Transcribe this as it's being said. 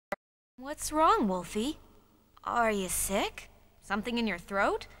What's wrong, Wolfie? Are you sick? Something in your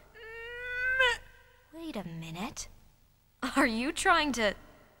throat? Wait a minute. Are you trying to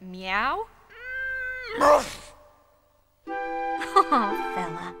meow? Oh,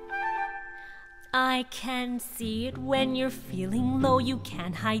 fella. I can see it when you're feeling low, you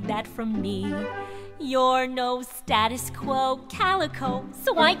can't hide that from me. You're no status quo calico,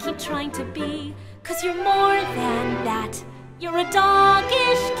 so I keep trying to be. 'Cause you're more than that, you're a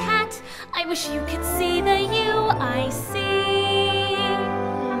doggish cat. I wish you could see the you I see.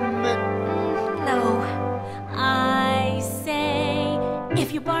 No. I say,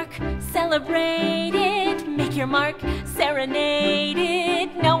 if you bark, celebrate it. Make your mark, serenade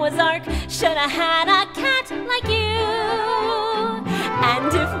it. Noah's Ark should have had a cat like you.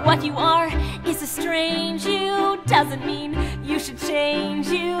 And if what you are is a strange you, doesn't mean you should change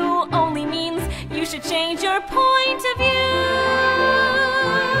you, only means you should change your point of view.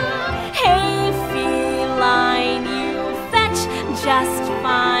 Hey feline, you fetch just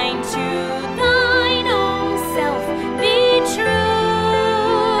fine to thine own self, be true.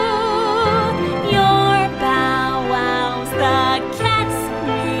 Your bow wows, the cat's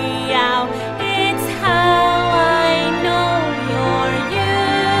meow, it's how I know you're you.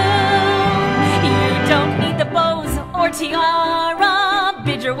 You don't need the bows or tiara,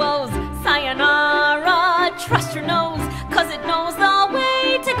 bid your woes, sayonara. Trust your nose, 'cause it knows the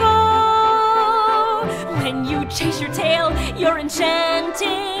way to go. When you chase your tail, you're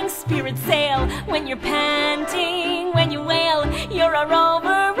enchanting. Spirits sail when you're panting. When you wail, you're a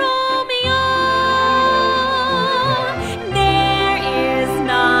rover Romeo. There is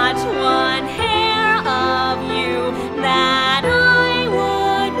not one hair of you that I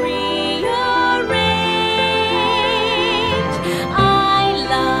would rearrange. I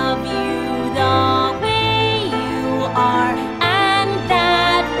love you the way you are, and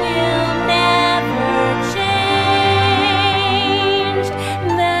that will never change.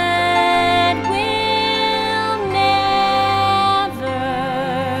 That will never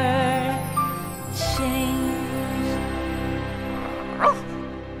change.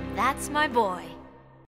 That's my boy.